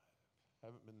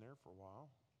Haven't been there for a while.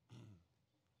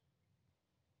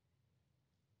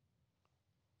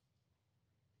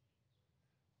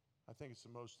 I think it's the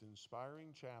most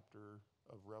inspiring chapter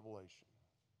of Revelation,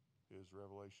 is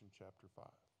Revelation chapter 5.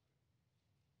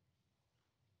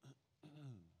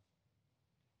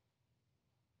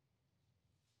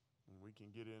 And we can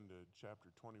get into chapter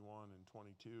 21 and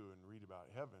 22 and read about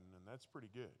heaven, and that's pretty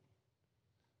good.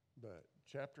 But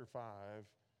chapter 5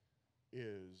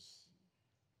 is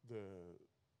the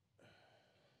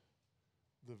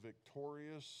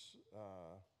victorious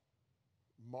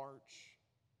march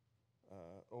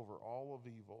over all of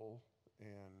evil,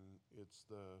 and it's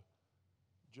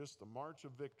just the march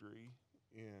of victory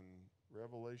in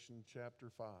Revelation chapter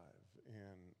 5.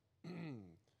 And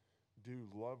do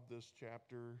love this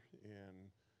chapter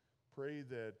and pray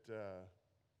that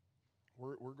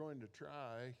we're going to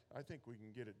try. I think we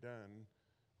can get it done.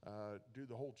 Do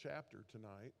the whole chapter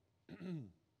tonight.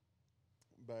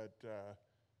 But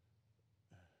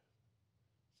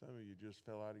some of you just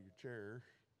fell out of your chair,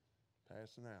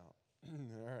 passing out.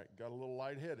 All right, got a little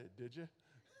lightheaded, did you?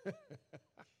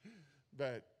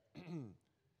 But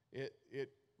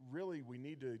it really, we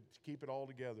need to keep it all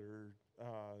together,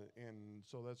 and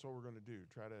so that's what we're going to do.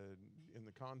 Try to, in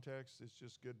the context, it's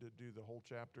just good to do the whole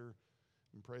chapter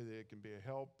and pray that it can be a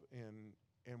help.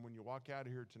 And when you walk out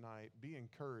of here tonight, be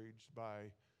encouraged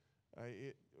by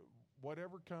it.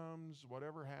 Whatever comes,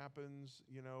 whatever happens,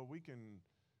 we can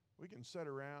sit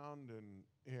around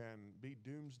and be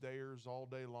doomsdayers all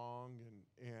day long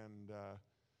and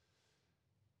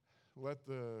let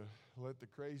the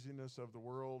craziness of the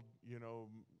world,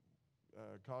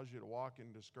 cause you to walk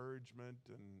in discouragement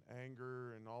and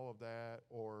anger and all of that.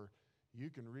 Or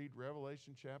you can read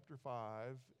Revelation chapter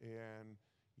 5 and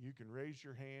you can raise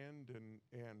your hand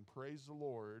and praise the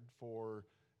Lord for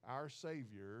our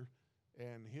Savior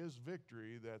and His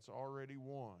victory that's already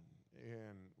won.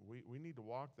 And we need to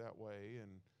walk that way,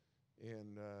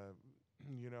 and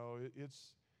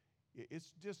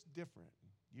it's just different.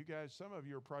 You guys, some of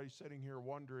you are probably sitting here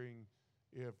wondering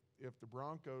if the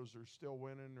Broncos are still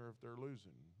winning or if they're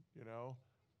losing,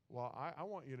 Well, I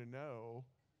want you to know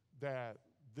that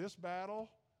this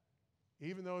battle,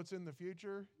 even though it's in the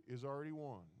future, is already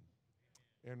won.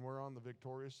 And we're on the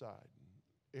victorious side.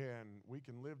 And we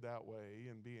can live that way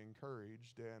and be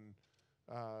encouraged. And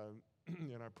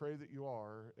I pray that you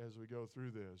are as we go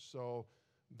through this. So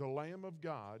the Lamb of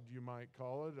God, you might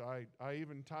call it. I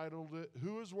even titled it,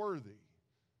 Who is Worthy?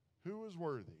 Who is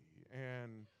worthy?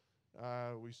 And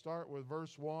we start with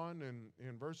verse 1, and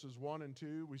in verses 1 and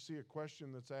 2, we see a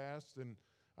question that's asked. And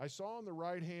I saw on the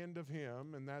right hand of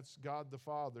Him, and that's God the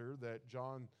Father that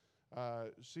John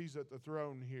sees at the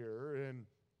throne here. And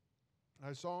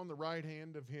I saw on the right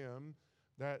hand of Him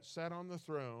that sat on the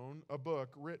throne a book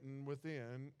written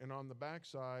within, and on the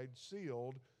backside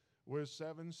sealed with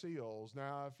 7 seals.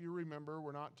 Now, if you remember,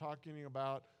 we're not talking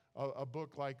about a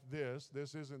book like this.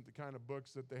 This isn't the kind of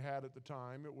books that they had at the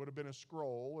time. It would have been a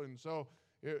scroll, and so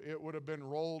it would have been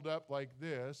rolled up like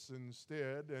this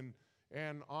instead.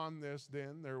 And on this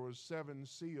then there was 7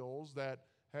 seals that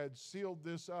had sealed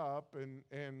this up,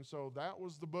 and so that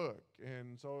was the book.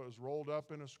 And so it was rolled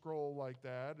up in a scroll like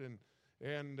that,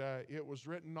 and it was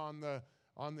written on the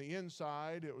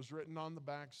inside. It was written on the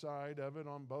backside of it,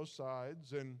 on both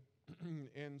sides, and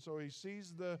so he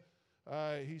sees the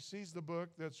book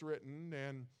that's written,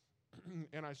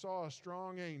 and I saw a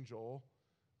strong angel,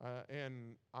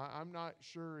 and I'm not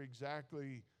sure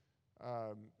exactly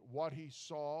what he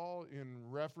saw in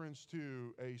reference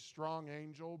to a strong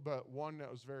angel, but one that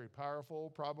was very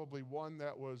powerful, probably one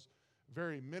that was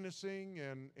very menacing,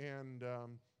 and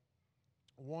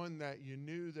one that you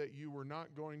knew that you were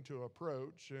not going to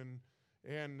approach.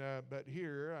 But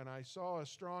here, and I saw a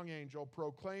strong angel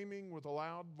proclaiming with a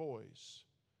loud voice,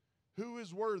 Who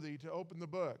is worthy to open the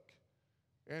book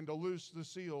and to loose the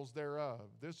seals thereof?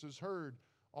 This is heard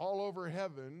all over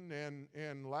heaven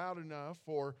and loud enough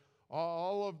for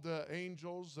all of the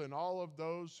angels and all of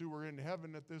those who were in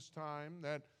heaven at this time,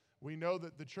 that we know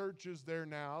that the church is there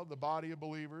now, the body of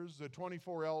believers, the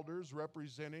 24 elders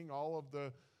representing all of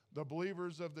the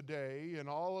believers of the day and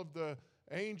all of the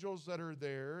angels that are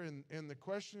there. And the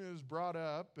question is brought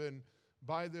up and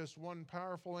by this one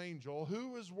powerful angel,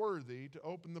 who is worthy to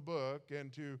open the book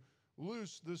and to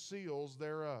loose the seals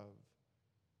thereof?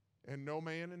 And no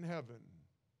man in heaven,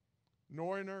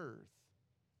 nor in earth,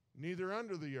 neither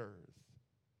under the earth,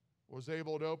 was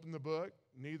able to open the book,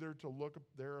 neither to look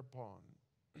thereupon.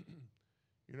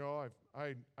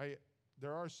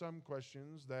 There are some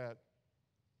questions that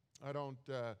I don't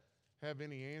have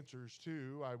any answers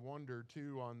to. I wonder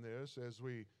too on this as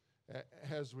we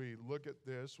As we look at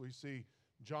this, we see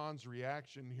John's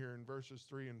reaction here in verses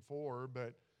 3 and 4,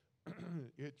 but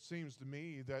it seems to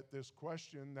me that this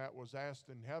question that was asked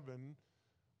in heaven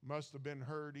must have been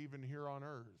heard even here on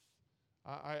earth.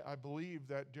 I believe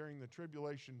that during the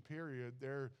tribulation period,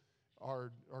 there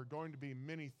are going to be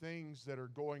many things that are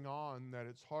going on that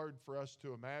it's hard for us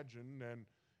to imagine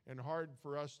and hard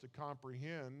for us to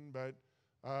comprehend, but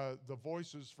the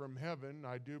voices from heaven,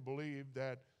 I do believe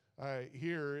that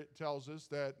here it tells us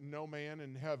that no man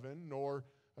in heaven, nor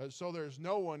so there's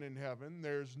no one in heaven,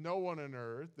 there's no one on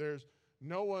earth, there's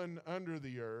no one under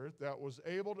the earth that was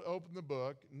able to open the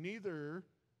book, neither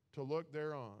to look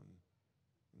thereon.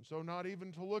 And so not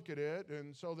even to look at it,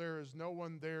 and so there is no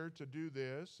one there to do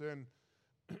this. And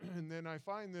then I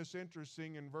find this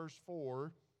interesting in verse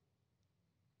 4,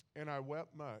 and I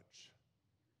wept much,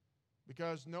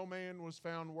 because no man was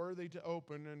found worthy to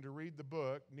open and to read the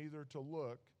book, neither to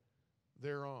look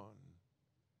thereon.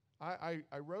 I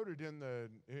wrote it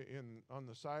on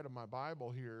the side of my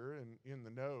Bible here and in the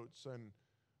notes, and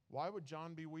why would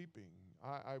John be weeping?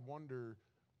 I wonder.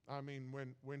 I mean,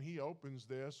 when he opens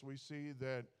this, we see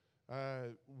that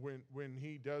when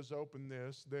he does open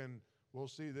this, then we'll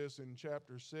see this in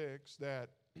chapter 6, that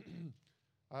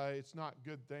it's not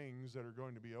good things that are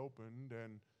going to be opened.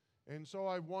 And so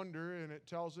I wonder, and it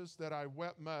tells us that I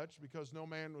wept much because no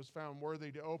man was found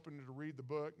worthy to open and to read the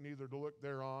book, neither to look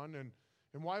thereon.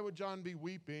 And why would John be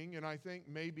weeping? And I think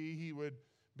maybe he would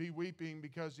be weeping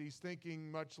because he's thinking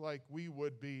much like we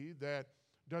would be, that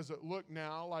does it look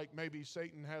now like maybe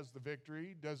Satan has the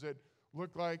victory? Does it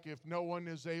look like if no one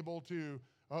is able to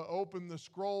open the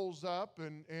scrolls up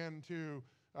and to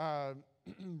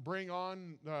bring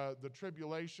on the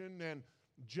tribulation and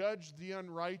judge the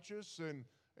unrighteous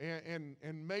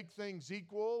and make things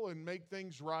equal and make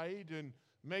things right and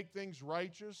make things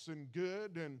righteous and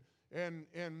good,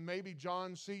 and maybe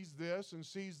John sees this and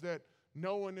sees that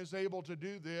no one is able to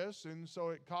do this, and so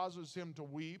it causes him to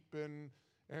weep and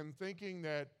thinking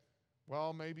that,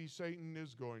 well, maybe Satan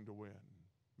is going to win.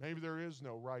 Maybe there is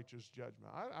no righteous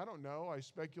judgment. I don't know. I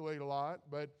speculate a lot,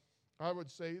 but I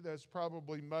would say that's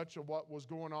probably much of what was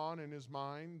going on in his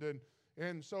mind.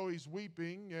 And so he's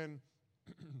weeping, and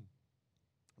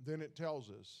then it tells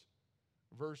us,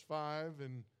 verse 5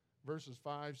 and verses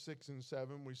 5, 6, and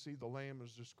 7, we see the Lamb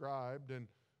is described. And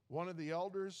one of the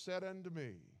elders said unto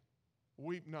me,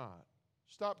 weep not,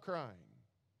 stop crying.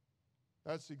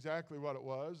 That's exactly what it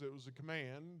was. It was a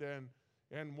command,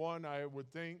 and one I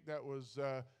would think that was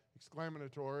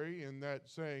exclamatory, in that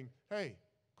saying, hey,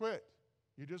 quit.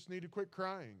 You just need to quit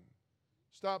crying.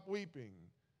 Stop weeping.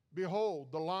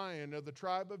 Behold, the Lion of the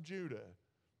tribe of Judah,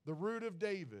 the Root of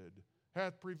David,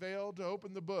 hath prevailed to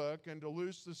open the book and to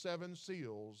loose the 7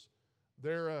 seals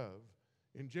thereof.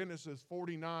 In Genesis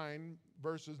 49,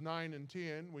 verses 9 and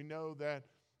 10, we know that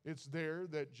it's there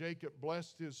that Jacob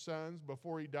blessed his sons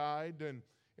before he died,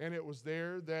 and it was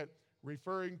there that,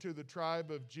 referring to the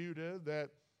tribe of Judah, that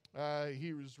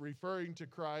he was referring to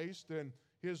Christ and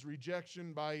his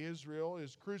rejection by Israel,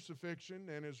 his crucifixion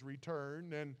and his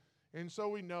return. And so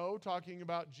we know, talking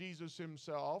about Jesus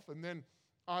himself, and then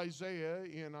Isaiah,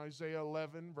 in Isaiah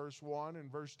 11, verse 1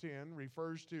 and verse 10,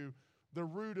 refers to the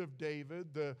root of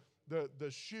David, the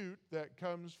shoot that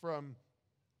comes from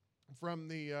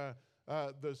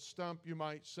the stump, you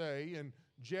might say, and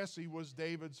Jesse was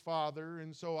David's father,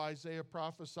 and so Isaiah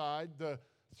prophesied the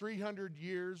 300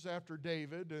 years after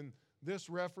David, and this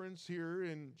reference here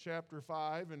in chapter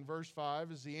 5 and verse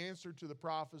 5 is the answer to the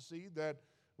prophecy that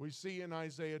we see in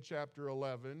Isaiah chapter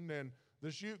 11, and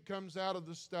the shoot comes out of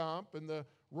the stump, and the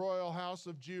royal house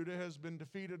of Judah has been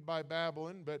defeated by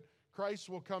Babylon, but Christ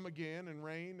will come again and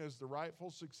reign as the rightful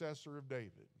successor of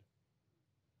David.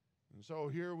 And so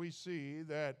here we see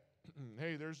that,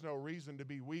 hey, there's no reason to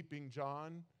be weeping,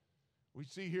 John. We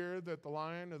see here that the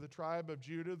Lion of the tribe of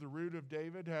Judah, the Root of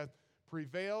David, hath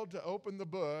prevailed to open the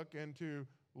book and to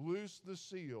loose the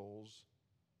seals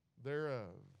thereof.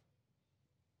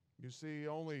 You see,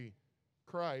 only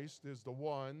Christ is the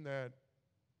one that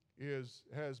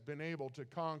has been able to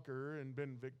conquer and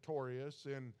been victorious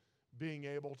in being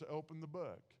able to open the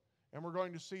book. And we're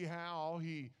going to see how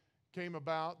he came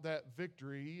about that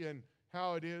victory and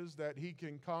how it is that he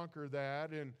can conquer that.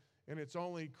 And it's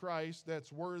only Christ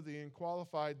that's worthy and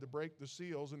qualified to break the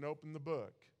seals and open the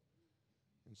book.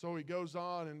 And so he goes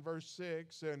on in verse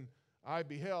 6, and I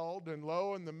beheld, and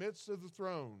lo, in the midst of the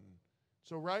throne.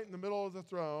 So right in the middle of the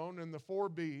throne, and the 4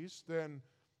 beasts, and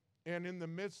in the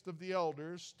midst of the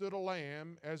elders stood a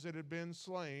lamb as it had been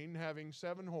slain, having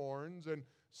 7 horns and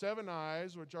 7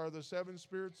 eyes, which are the 7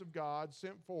 spirits of God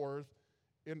sent forth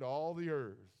into all the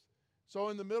earth. So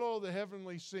in the middle of the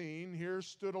heavenly scene, here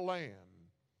stood a lamb,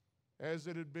 as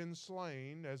it had been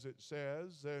slain, as it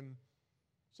says. And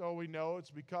so we know it's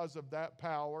because of that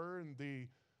power and the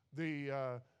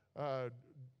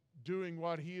doing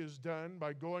what he has done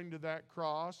by going to that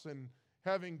cross and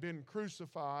having been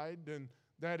crucified, and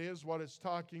that is what it's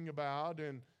talking about.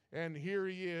 And here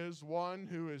he is, one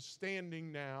who is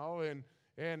standing now, and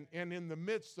in the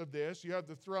midst of this, you have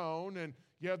the throne, and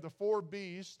you have the four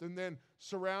beasts, and then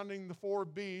surrounding the four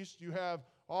beasts, you have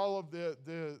all of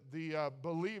the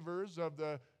believers of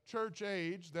the church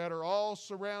age that are all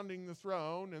surrounding the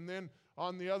throne, and then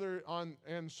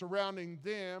and surrounding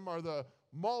them are the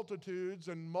multitudes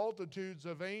and multitudes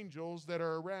of angels that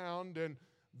are around, and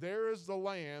there is the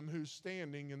Lamb who's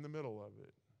standing in the middle of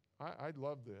it. I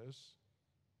love this.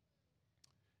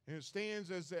 And it stands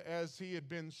as he had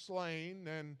been slain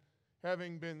and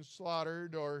having been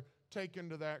slaughtered or taken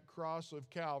to that cross of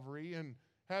Calvary, and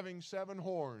having 7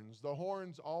 horns. The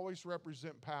horns always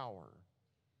represent power.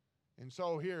 And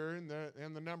so here,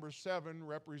 and the number 7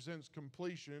 represents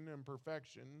completion and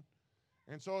perfection.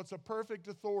 And so it's a perfect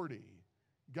authority.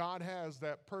 God has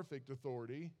that perfect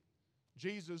authority.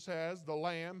 Jesus has, the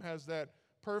Lamb has that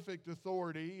perfect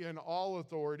authority and all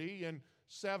authority and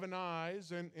 7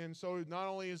 eyes. And so not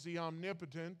only is he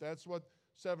omnipotent, that's what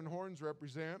 7 horns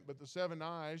represent, but the 7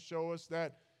 eyes show us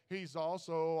that he's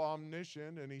also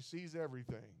omniscient and he sees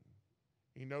everything.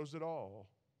 He knows it all.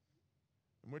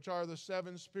 And which are the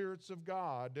 7 spirits of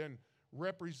God, and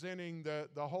representing the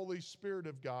Holy Spirit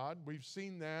of God. We've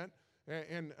seen that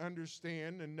and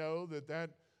understand and know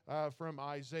that from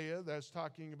Isaiah, that's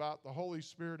talking about the Holy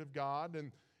Spirit of God.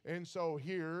 And so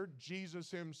here, Jesus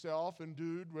himself,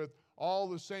 endued with all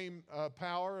the same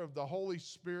power of the Holy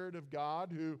Spirit of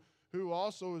God, who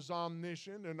also is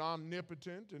omniscient and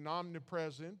omnipotent and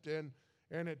omnipresent,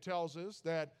 and it tells us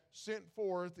that sent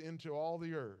forth into all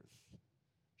the earth,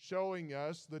 showing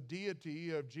us the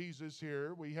deity of Jesus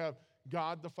here. We have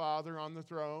God the Father on the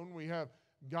throne. We have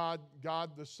God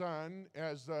the Son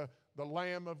as the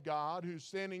Lamb of God who's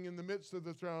standing in the midst of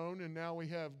the throne, and now we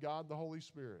have God the Holy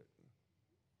Spirit.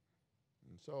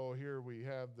 And so here we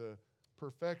have the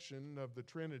perfection of the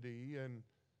Trinity, and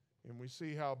we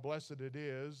see how blessed it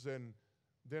is. And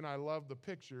then I love the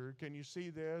picture. Can you see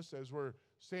this as we're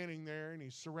standing there and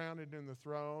he's surrounded in the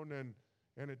throne?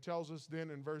 And it tells us then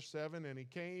in verse 7, and he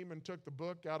came and took the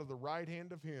book out of the right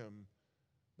hand of him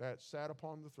that sat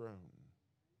upon the throne.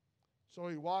 So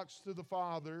he walks to the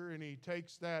Father and he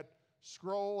takes that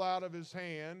scroll out of his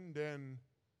hand and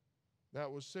that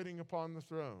was sitting upon the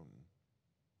throne.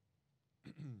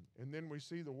 And then we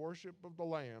see the worship of the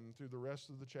Lamb through the rest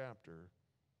of the chapter.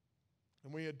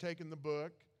 And we had taken the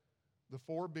book, the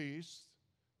 4 beasts.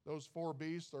 Those 4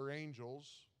 beasts are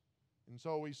angels. And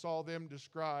so we saw them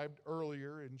described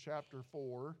earlier in chapter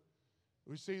 4.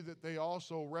 We see that they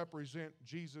also represent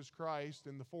Jesus Christ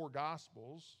in the 4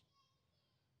 Gospels.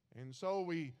 And so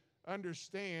we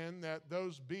understand that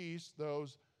those beasts,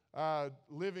 those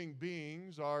living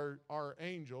beings are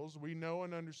angels. We know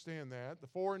and understand that. The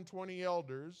 24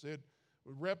 elders, it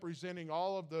representing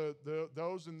all of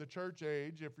those in the church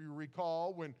age. If you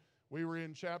recall, when we were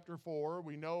in chapter 4,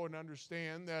 we know and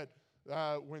understand that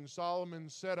when Solomon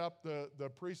set up the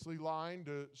priestly line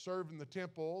to serve in the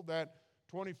temple, that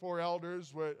 24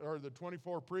 elders or the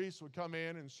 24 priests would come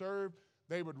in and serve.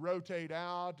 They would rotate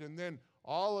out, and then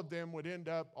all of them would end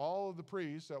up, all of the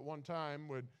priests at one time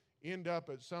would end up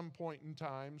at some point in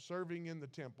time serving in the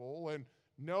temple, and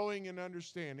knowing and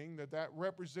understanding that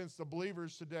represents the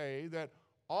believers today, that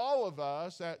all of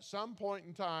us at some point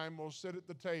in time will sit at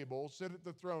the table, sit at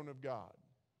the throne of God.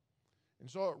 And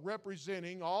so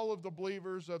representing all of the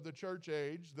believers of the church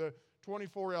age, the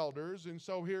 24 elders. And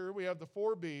so here we have the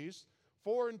 4 beasts,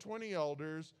 24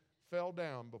 elders fell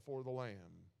down before the Lamb.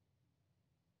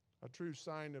 A true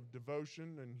sign of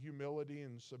devotion and humility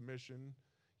and submission.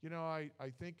 You know, I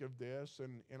think of this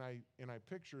and I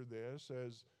picture this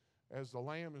as the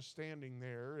Lamb is standing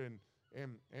there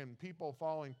and people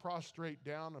falling prostrate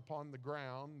down upon the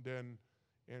ground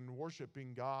and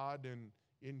worshiping God and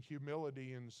in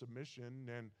humility and submission,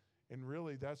 and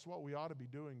really that's what we ought to be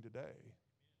doing today.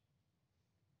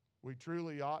 We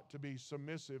truly ought to be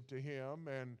submissive to him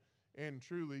and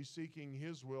truly seeking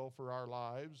his will for our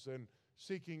lives and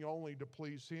seeking only to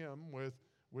please him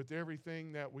with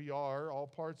everything that we are, all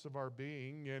parts of our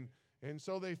being. And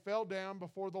so they fell down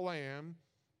before the Lamb,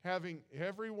 having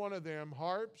every one of them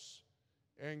harps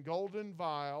and golden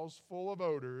vials full of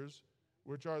odors,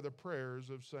 which are the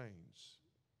prayers of saints.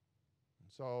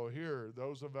 So here,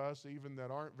 those of us even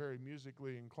that aren't very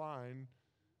musically inclined,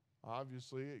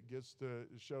 obviously it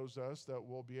shows us that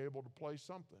we'll be able to play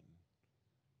something.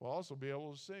 We'll also be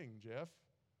able to sing, Jeff.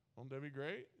 Won't that be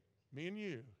great? Me and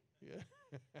you. Yeah.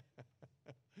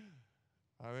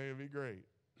 I think it'd be great.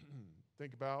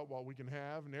 Think about what we can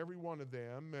have in every one of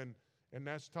them, and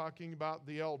that's talking about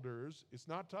the elders. It's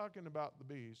not talking about the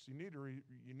beasts. You need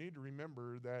to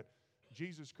remember that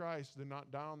Jesus Christ did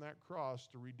not die on that cross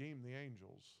to redeem the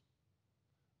angels.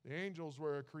 The angels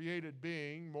were a created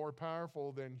being more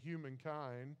powerful than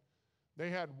humankind.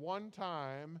 They had one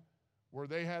time where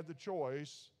they had the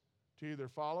choice to either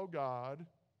follow God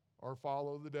or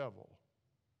follow the devil.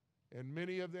 And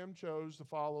many of them chose to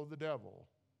follow the devil.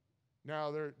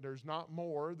 Now, there's not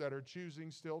more that are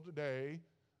choosing still today.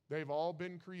 They've all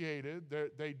been created.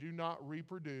 They do not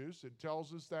reproduce. It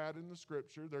tells us that in the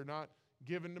Scripture. They're not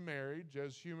given to marriage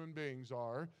as human beings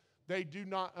are. They do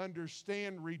not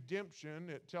understand redemption.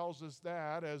 It tells us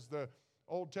that as the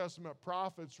Old Testament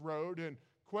prophets wrote and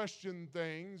questioned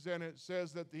things. And it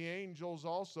says that the angels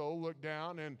also look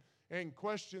down and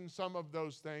question some of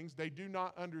those things. They do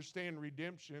not understand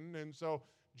redemption. And so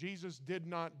Jesus did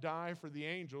not die for the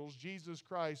angels. Jesus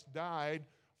Christ died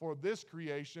for this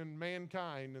creation,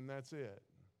 mankind, and that's it.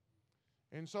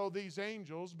 And so these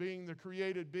angels, being the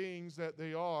created beings that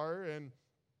they are,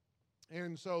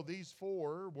 and so these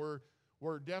four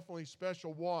were definitely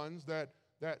special ones that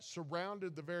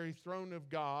surrounded the very throne of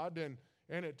God,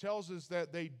 and it tells us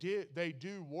that they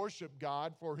do worship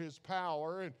God for His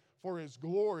power and for His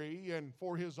glory and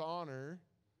for His honor.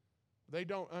 They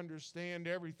don't understand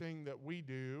everything that we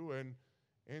do,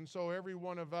 and so every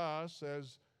one of us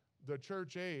as the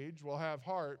church age will have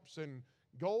harps and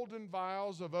golden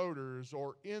vials of odors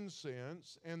or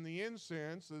incense, and the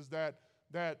incense is that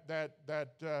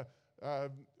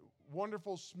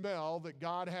wonderful smell that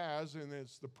God has, and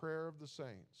it's the prayer of the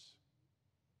saints.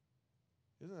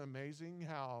 Isn't it amazing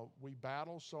how we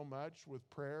battle so much with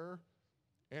prayer,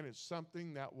 and it's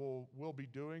something that we'll be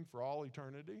doing for all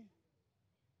eternity?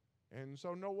 And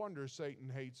so no wonder Satan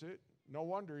hates it. No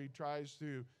wonder he tries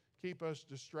to keep us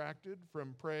distracted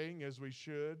from praying as we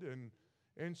should.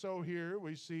 And so here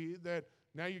we see that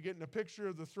now you're getting a picture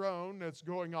of the throne that's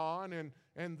going on,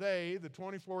 and they, the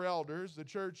 24 elders, the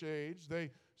church age,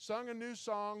 they sung a new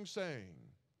song saying,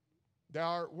 "Thou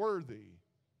art worthy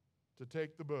to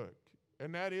take the book."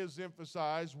 And that is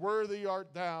emphasized, worthy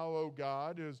art thou, O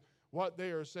God, is what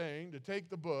they are saying, to take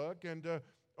the book and to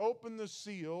open the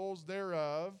seals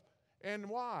thereof. And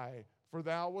why? For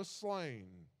thou wast slain.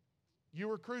 You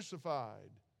were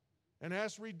crucified and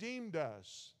hast redeemed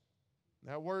us.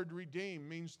 That word redeem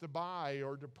means to buy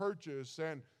or to purchase,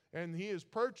 and He has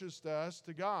purchased us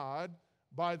to God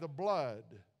by the blood,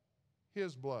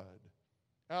 His blood,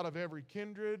 out of every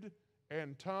kindred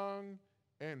and tongue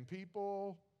and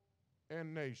people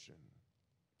and nation.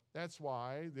 That's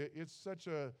why it's such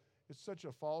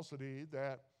a falsity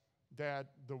that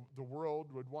the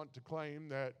world would want to claim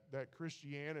that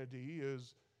Christianity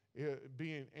is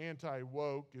being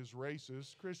anti-woke is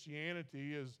racist.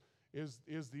 Christianity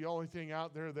is the only thing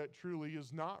out there that truly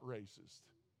is not racist.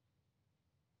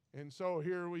 And so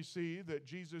here we see that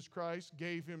Jesus Christ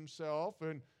gave Himself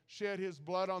and shed His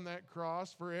blood on that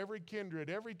cross for every kindred,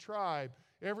 every tribe,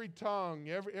 every tongue,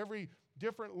 every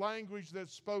different language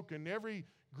that's spoken, every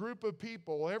group of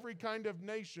people, every kind of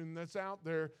nation that's out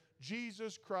there.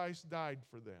 Jesus Christ died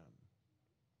for them.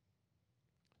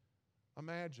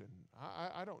 Imagine,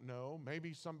 I don't know,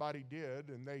 maybe somebody did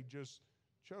and they just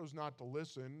chose not to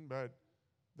listen, but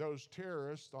those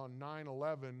terrorists on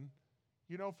 9/11,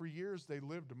 for years they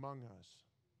lived among us.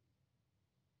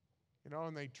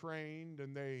 And they trained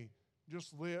and they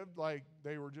just lived like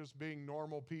they were just being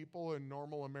normal people and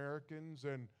normal Americans.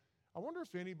 And I wonder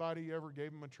if anybody ever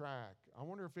gave them a tract. I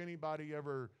wonder if anybody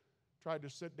ever tried to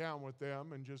sit down with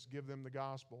them and just give them the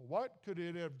gospel. What could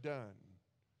it have done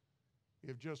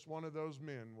if just one of those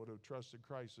men would have trusted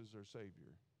Christ as their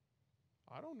Savior?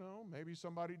 I don't know. Maybe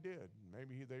somebody did.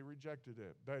 Maybe they rejected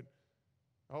it. But,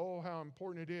 oh, how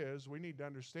important it is. We need to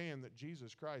understand that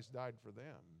Jesus Christ died for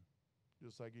them,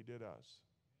 just like He did us.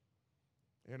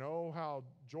 And, oh, how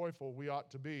joyful we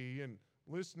ought to be in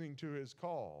listening to His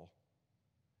call.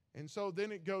 And so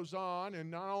then it goes on,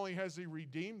 and not only has He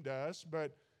redeemed us,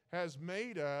 but has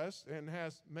made us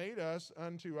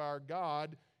unto our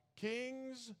God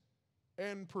kings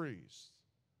and priests.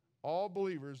 All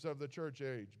believers of the church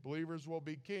age. Believers will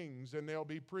be kings and they'll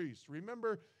be priests.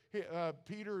 Remember,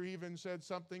 Peter even said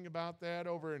something about that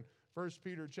over in 1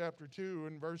 Peter chapter 2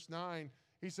 and verse 9.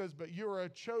 He says, "But you are a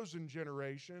chosen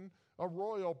generation, a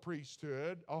royal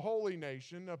priesthood, a holy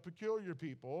nation, a peculiar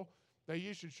people, that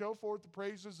ye should show forth the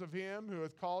praises of Him who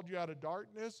hath called you out of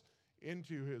darkness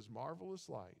into His marvelous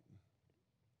light."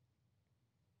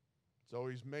 So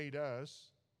He's made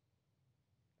us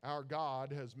Our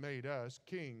God has made us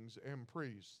kings and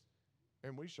priests,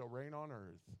 and we shall reign on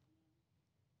earth.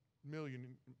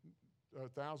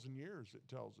 1,000 years, it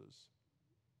tells us.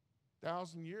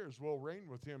 1,000 years we'll reign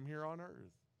with him here on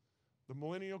earth. The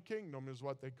millennial kingdom is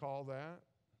what they call that.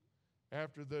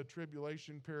 After the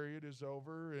tribulation period is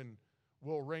over, and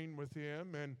we'll reign with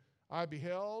him. And I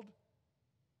beheld,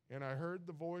 and I heard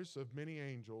the voice of many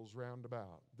angels round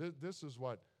about. This is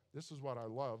what I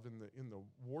love in the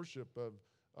worship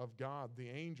of God, the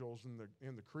angels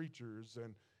and the creatures.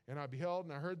 And I beheld,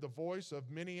 and I heard the voice of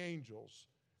many angels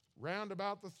round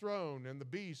about the throne, and the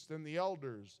beast and the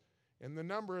elders. And the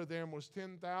number of them was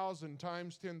 10,000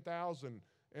 times 10,000,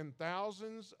 and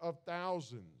thousands of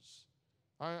thousands.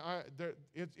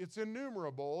 It's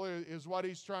innumerable, is what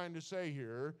he's trying to say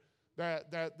here.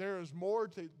 That there is more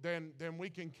than we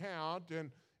can count,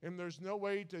 and there's no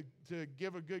way to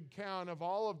give a good count of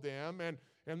all of them.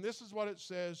 And this is what it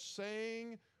says,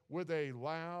 saying with a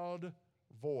loud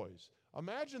voice.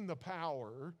 Imagine the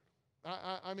power.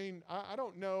 I mean, I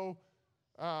don't know,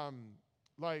 I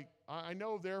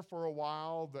know there for a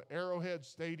while, the Arrowhead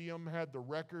Stadium had the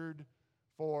record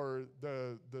for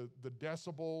the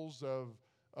decibels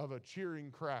of a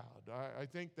cheering crowd. I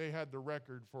think they had the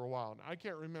record for a while. I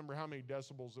can't remember how many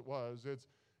decibels it was.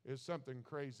 It's something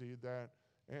crazy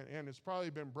and it's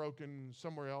probably been broken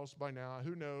somewhere else by now.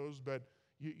 Who knows? But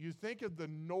you think of the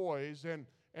noise, and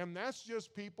that's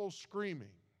just people screaming.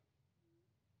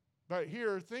 But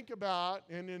here, think about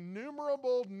an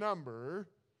innumerable number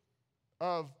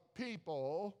of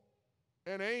people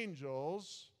and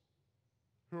angels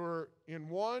who are in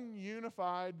one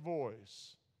unified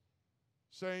voice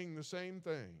saying the same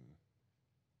thing.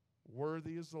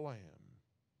 Worthy is the Lamb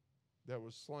that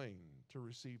was slain to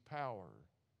receive power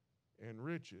and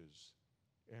riches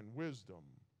and wisdom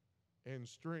and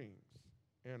strength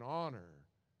and honor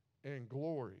and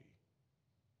glory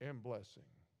and blessing.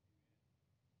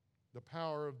 The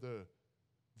power of the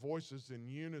voices in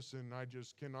unison, I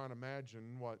just cannot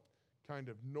imagine what kind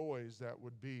of noise that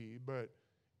would be. But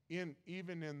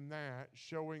even in that,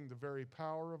 showing the very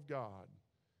power of God,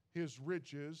 his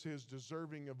riches, his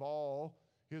deserving of all,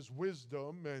 his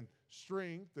wisdom and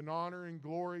strength and honor and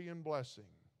glory and blessing.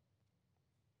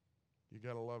 You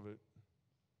got to love it.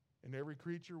 And every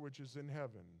creature which is in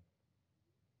heaven,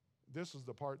 this is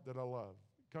the part that I love.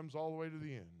 It comes all the way to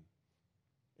the end.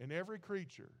 And every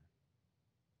creature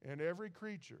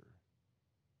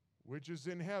which is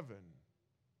in heaven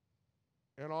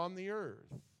and on the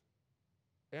earth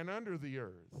and under the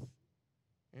earth,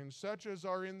 and such as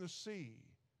are in the sea,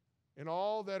 and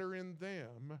all that are in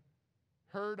them,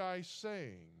 heard I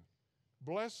saying,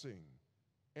 blessing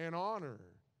and honor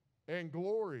and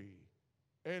glory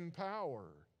and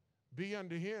power be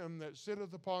unto him that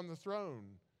sitteth upon the throne,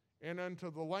 and unto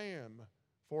the Lamb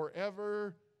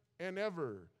forever and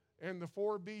ever. And the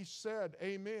four beasts said,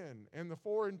 Amen. And the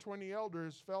 24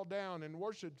 elders fell down and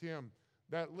worshipped him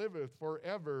that liveth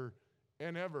forever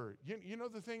and ever. You know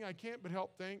the thing I can't but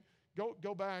help think?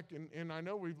 Go back, and I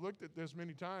know we've looked at this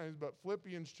many times, but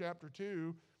Philippians chapter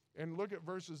 2, and look at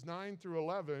verses 9 through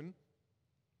 11.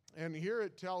 And here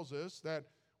it tells us that,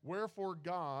 wherefore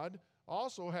God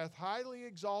also hath highly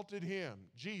exalted him,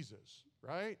 Jesus,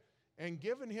 right? And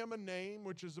given him a name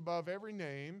which is above every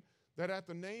name, that at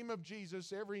the name of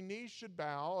Jesus every knee should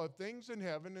bow, of things in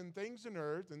heaven and things in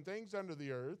earth and things under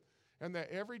the earth, and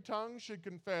that every tongue should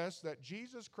confess that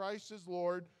Jesus Christ is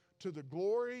Lord, to the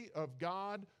glory of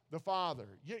God the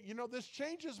Father. You know, this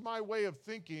changes my way of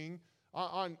thinking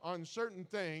on certain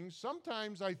things.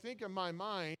 Sometimes I think in my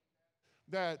mind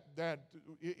that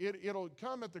it'll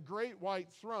come at the great white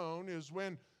throne is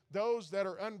when those that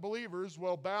are unbelievers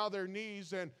will bow their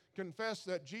knees and confess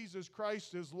that Jesus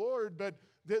Christ is Lord. But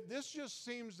this just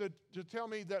seems to tell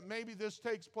me that maybe this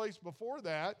takes place before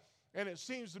that. And it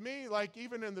seems to me like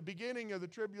even in the beginning of the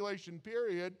tribulation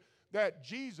period, that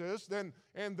Jesus then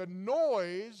and the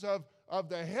noise of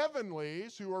the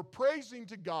heavenlies who are praising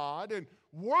to God, and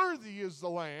worthy is the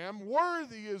Lamb,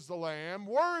 worthy is the Lamb,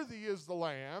 worthy is the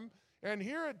Lamb. And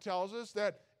here it tells us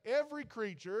that every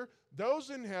creature, those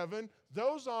in heaven,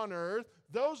 those on earth,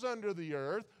 those under the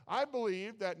earth, I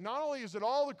believe that not only is it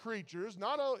all the creatures,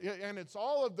 and it's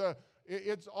all of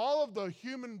the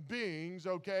human beings,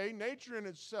 okay? Nature in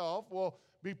itself will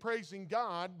be praising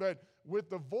God, but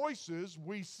with the voices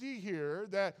we see here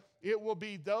that it will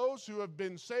be those who have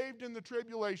been saved in the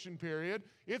tribulation period.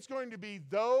 It's going to be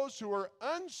those who are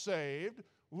unsaved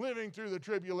living through the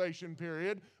tribulation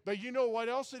period. But you know what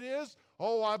else it is?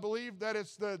 Oh, I believe that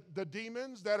it's the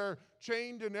demons that are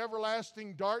chained in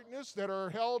everlasting darkness that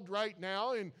are held right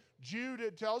now. In Jude,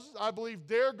 it tells us, I believe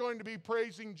they're going to be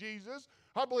praising Jesus.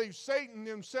 I believe Satan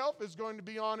himself is going to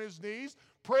be on his knees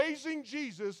praising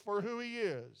Jesus for who he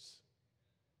is,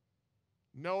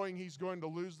 knowing he's going to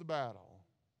lose the battle.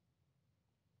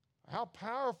 How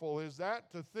powerful is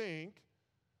that to think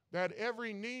that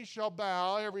every knee shall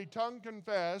bow, every tongue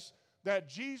confess that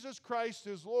Jesus Christ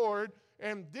is Lord,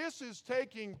 and this is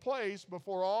taking place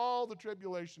before all the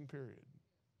tribulation period.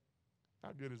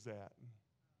 How good is that?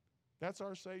 That's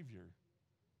our Savior.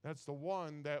 That's the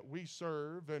one that we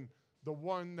serve, and the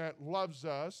one that loves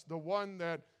us, the one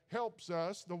that helps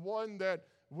us, the one that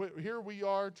here we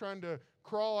are trying to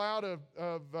crawl out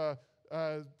of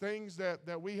things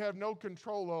that we have no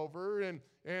control over,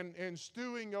 and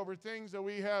stewing over things that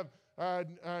we have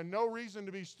no reason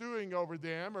to be stewing over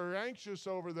them or anxious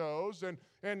over those,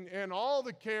 and all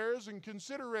the cares and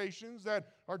considerations that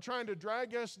are trying to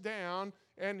drag us down.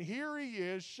 And here he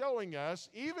is showing us,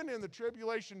 even in the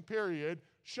tribulation period,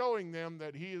 showing them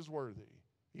that he is worthy.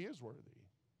 He is worthy.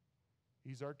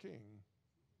 He's our King.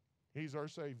 He's our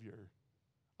Savior.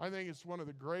 I think it's one of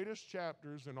the greatest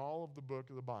chapters in all of the book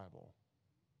of the Bible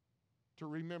to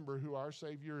remember who our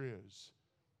Savior is.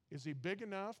 Is he big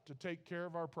enough to take care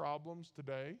of our problems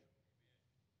today?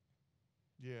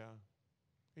 Yeah,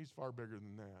 he's far bigger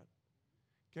than that.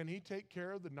 Can he take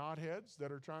care of the knotheads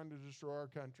that are trying to destroy our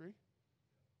country?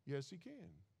 Yes, he can.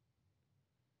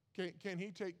 Can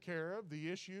he take care of the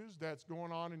issues that's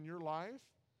going on in your life?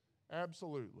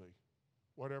 Absolutely,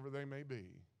 whatever they may be.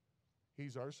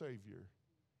 He's our Savior.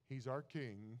 He's our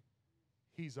King.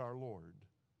 He's our Lord.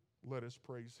 Let us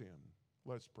praise him.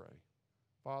 Let's pray.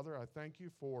 Father, I thank you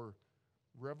for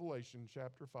Revelation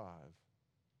chapter 5.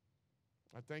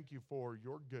 I thank you for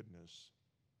your goodness.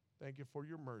 Thank you for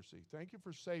your mercy. Thank you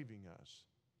for saving us.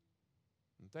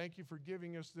 And thank you for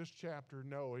giving us this chapter,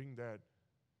 knowing that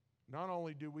not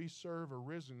only do we serve a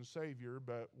risen Savior,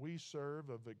 but we serve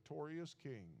a victorious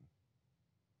King.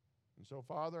 And so,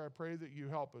 Father, I pray that you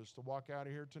help us to walk out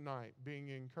of here tonight being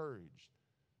encouraged,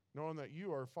 knowing that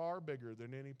you are far bigger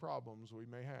than any problems we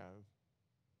may have.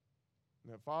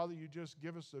 And that, Father, you just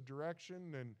give us the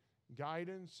direction and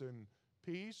guidance and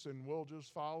peace, and we'll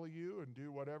just follow you and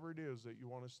do whatever it is that you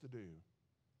want us to do.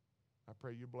 I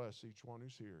pray you bless each one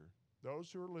who's here.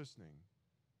 Those who are listening,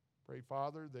 pray,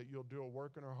 Father, that you'll do a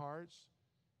work in our hearts.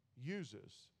 Use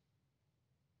us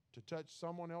to touch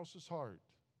someone else's heart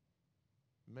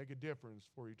and make a difference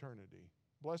for eternity.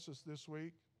 Bless us this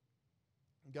week.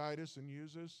 Guide us and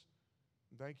use us.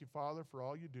 And thank you, Father, for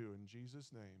all you do. In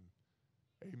Jesus' name,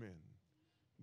 amen.